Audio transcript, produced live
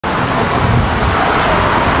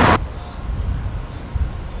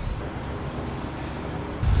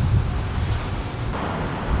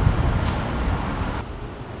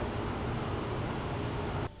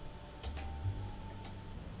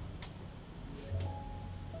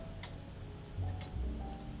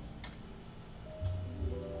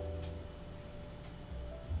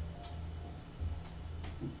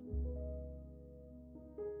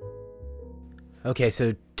Okay,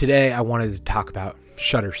 so today I wanted to talk about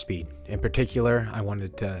shutter speed. In particular, I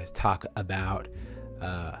wanted to talk about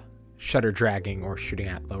shutter dragging or shooting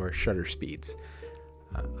at lower shutter speeds.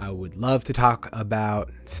 I would love to talk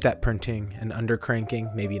about step printing and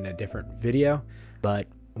undercranking, maybe in a different video, but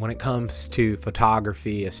when it comes to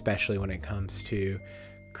photography, especially when it comes to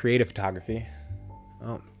creative photography,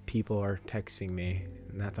 people are texting me,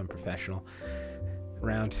 and that's unprofessional.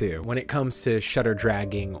 Round two. When it comes to shutter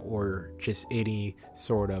dragging or just any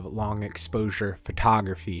sort of long exposure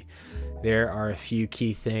photography, there are a few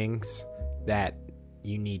key things that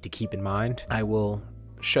you need to keep in mind. I will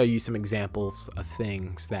show you some examples of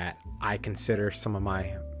things that I consider some of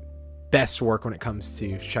my best work when it comes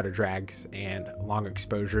to shutter drags and long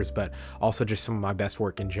exposures, but also just some of my best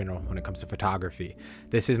work in general when it comes to photography.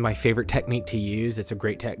 This is my favorite technique to use. It's a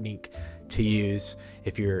great technique to use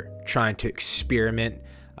if you're trying to experiment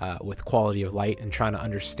with quality of light and trying to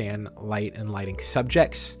understand light and lighting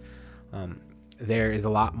subjects. There is a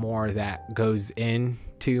lot more that goes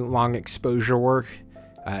into long exposure work,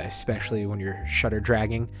 especially when you're shutter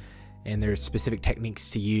dragging, and there's specific techniques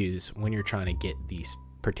to use when you're trying to get these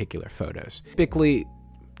particular photos. Typically,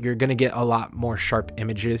 you're going to get a lot more sharp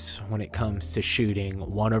images when it comes to shooting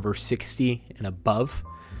 1/60 and above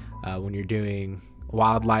when you're doing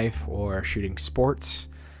wildlife or shooting sports.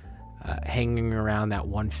 Hanging around that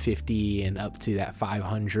 150 and up to that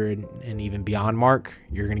 500 and even beyond mark,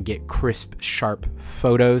 you're going to get crisp, sharp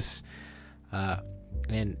photos,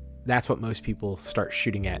 and that's what most people start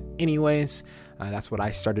shooting at anyways. That's what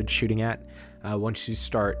I started shooting at. Once you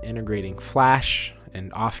start integrating flash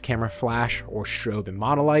and off-camera flash or strobe and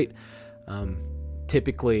monolight,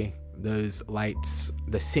 typically those lights,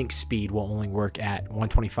 the sync speed will only work at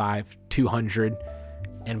 125, 200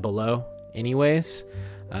 and below anyways,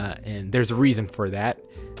 and there's a reason for that.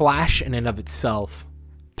 Flash in and of itself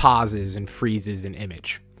pauses and freezes an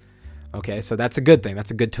image. Okay, so that's a good thing.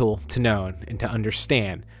 That's a good tool to know and to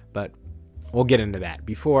understand, but we'll get into that.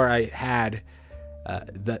 Before I had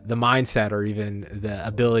the mindset or even the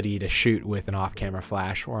ability to shoot with an off-camera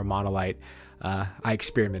flash or a monolight, I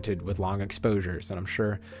experimented with long exposures, and I'm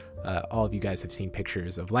sure all of you guys have seen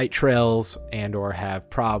pictures of light trails and or have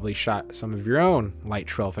probably shot some of your own light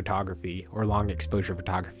trail photography or long exposure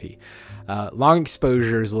photography. Long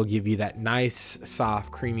exposures will give you that nice,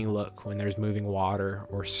 soft, creamy look when there's moving water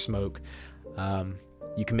or smoke.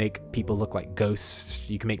 You can make people look like ghosts.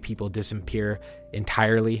 You can make people disappear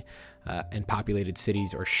entirely in populated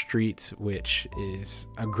cities or streets, which is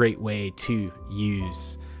a great way to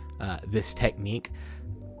use this technique.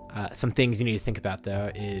 Some things you need to think about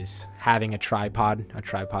though is having a tripod. A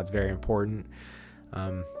tripod's very important,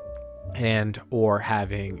 and or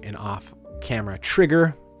having an off-camera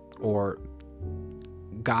trigger, or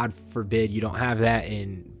God forbid you don't have that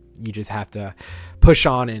and you just have to push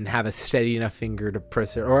on and have a steady enough finger to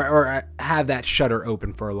press it, or have that shutter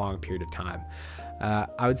open for a long period of time.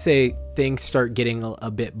 I would say things start getting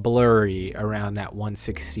a bit blurry around that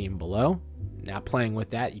 160 and below. Now, playing with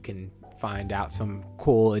that, you can find out some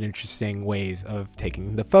cool and interesting ways of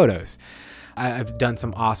taking the photos. I've done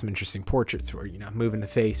some awesome, interesting portraits where, moving the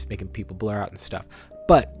face, making people blur out and stuff.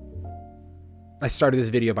 But I started this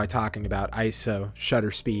video by talking about ISO,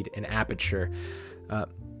 shutter speed, and aperture.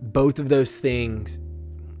 Both of those things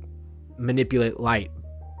manipulate light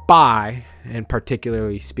by, and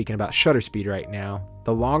particularly speaking about shutter speed right now,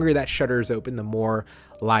 the longer that shutter is open, the more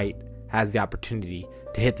light has the opportunity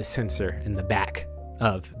to hit the sensor in the back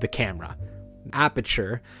of the camera.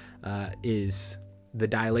 Aperture is the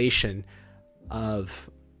dilation of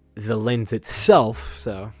the lens itself.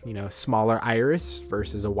 So, smaller iris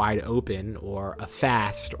versus a wide open or a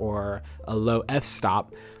fast or a low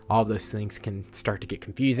f-stop. All those things can start to get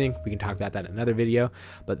confusing. We can talk about that in another video,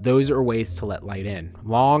 but those are ways to let light in.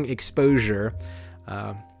 Long exposure,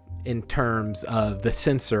 in terms of the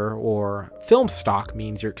sensor or film stock,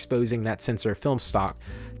 means you're exposing that sensor film stock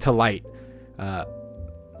to light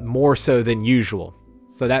more so than usual.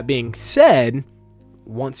 So that being said,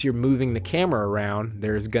 once you're moving the camera around,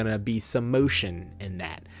 there's gonna be some motion in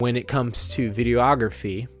that. When it comes to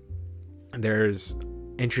videography, there's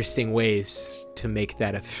interesting ways to make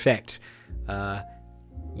that effect,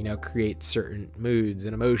 create certain moods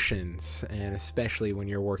and emotions, and especially when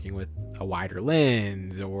you're working with a wider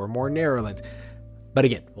lens or more narrow lens. But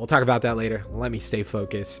again, we'll talk about that later. Let me stay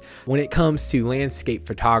focused. When it comes to landscape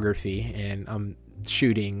photography, and I'm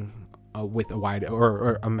shooting with a wide,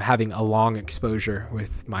 or I'm having a long exposure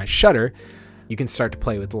with my shutter, you can start to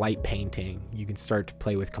play with light painting. You can start to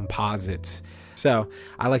play with composites. So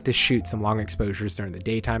I like to shoot some long exposures during the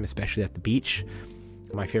daytime, especially at the beach.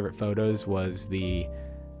 My favorite photos was the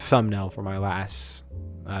thumbnail for my last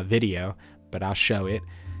video, but I'll show it.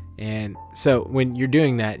 And so when you're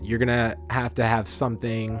doing that, you're gonna have to have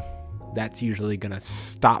something that's usually gonna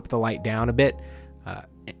stop the light down a bit.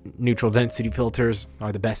 Neutral density filters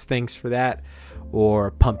are the best things for that,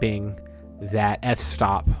 or pumping that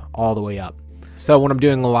f-stop all the way up. So when I'm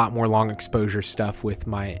doing a lot more long exposure stuff with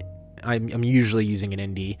I'm usually using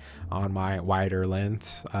an ND on my wider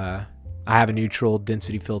lens. I have a neutral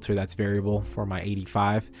density filter that's variable for my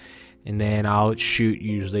 85, and then I'll shoot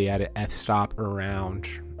usually at an f-stop around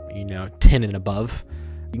 10 and above.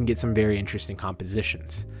 You can get some very interesting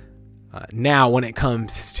compositions. Now when it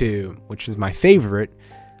comes to, which is my favorite,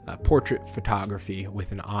 portrait photography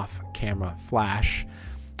with an off-camera flash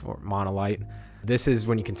or monolight, this is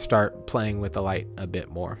when you can start playing with the light a bit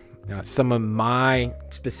more. Some of my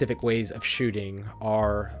specific ways of shooting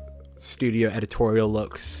are studio editorial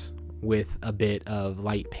looks with a bit of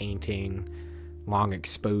light painting, long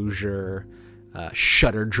exposure,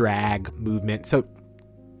 shutter drag movement. So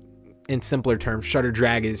in simpler terms, shutter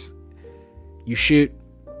drag is you shoot,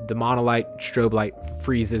 the monolight strobe light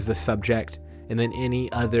freezes the subject, and then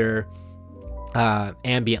any other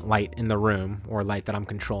ambient light in the room, or light that I'm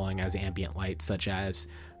controlling as ambient light, such as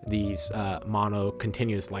these mono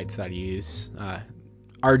continuous lights that I use,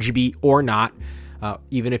 RGB or not,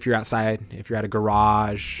 even if you're outside, if you're at a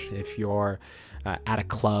garage, if you're at a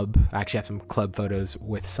club. I actually have some club photos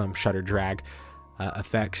with some shutter drag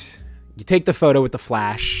effects. You take the photo with the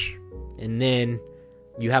flash, and then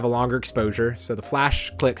you have a longer exposure. So the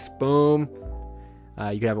flash clicks, boom.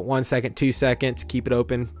 You can have it 1 second, 2 seconds, keep it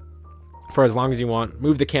open for as long as you want.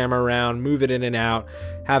 Move the camera around, move it in and out,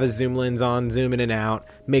 have a zoom lens on, zoom in and out,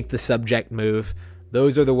 make the subject move.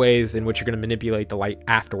 Those are the ways in which you're going to manipulate the light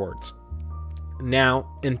afterwards. Now,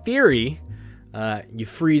 in theory, you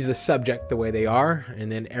freeze the subject the way they are,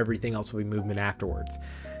 and then everything else will be movement afterwards.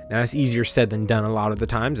 Now, it's easier said than done a lot of the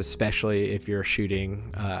times, especially if you're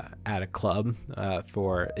shooting at a club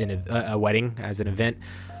for a wedding as an event.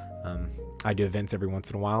 I do events every once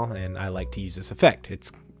in a while, and I like to use this effect.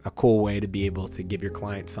 It's a cool way to be able to give your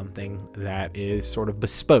client something that is sort of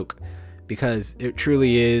bespoke, because it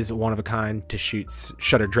truly is one of a kind to shoot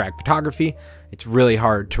shutter drag photography. It's really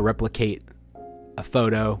hard to replicate a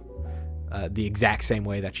photo the exact same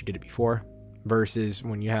way that you did it before, versus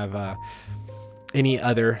when you have any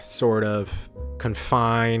other sort of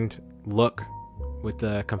confined look with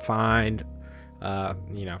the confined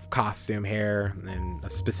costume, hair, and a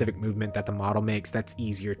specific movement that the model makes. That's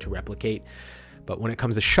easier to replicate. But when it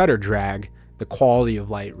comes to shutter drag, the quality of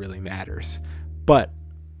light really matters. But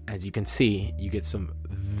as you can see, you get some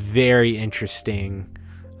very interesting,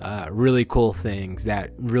 really cool things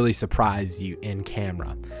that really surprise you in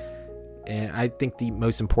camera. And I think the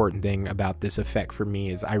most important thing about this effect for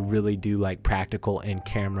me is I really do like practical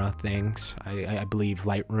in-camera things. I believe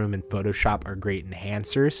Lightroom and Photoshop are great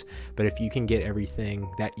enhancers, but if you can get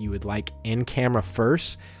everything that you would like in camera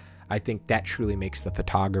first, I think that truly makes the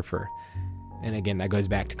photographer. And again, that goes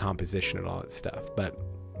back to composition and all that stuff. But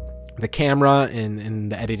the camera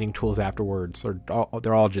and the editing tools afterwards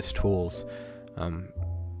they're all just tools.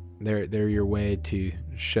 They're your way to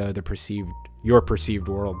show your perceived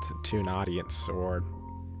world to an audience, or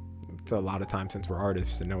to a lot of times, since we're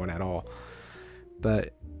artists, and no one at all.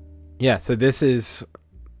 But yeah, so these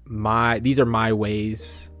are my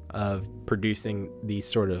ways of producing these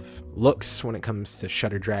sort of looks when it comes to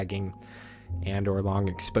shutter dragging and or long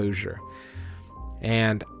exposure.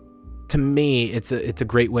 And to me, it's a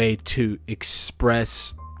great way to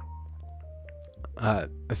express a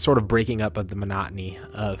sort of breaking up of the monotony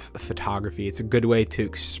of photography. It's a good way to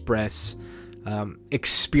express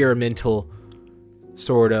experimental,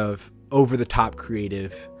 sort of over-the-top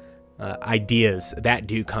creative ideas that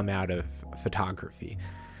do come out of photography.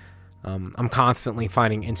 I'm constantly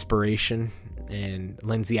finding inspiration, and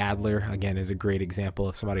Lindsay Adler, again, is a great example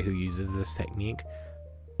of somebody who uses this technique.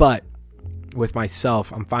 But with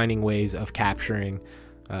myself, I'm finding ways of capturing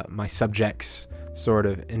my subject's sort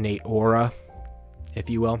of innate aura, if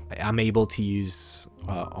you will. I'm able to use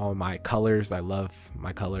all my colors. I love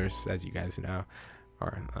my colors, as you guys know.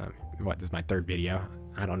 Or this is my third video.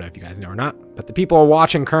 I don't know if you guys know or not, but the people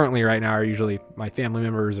watching currently right now are usually my family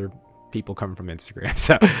members or people coming from Instagram.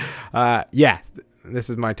 So yeah, this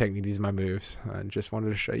is my technique. These are my moves. I just wanted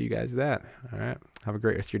to show you guys that. All right, have a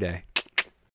great rest of your day.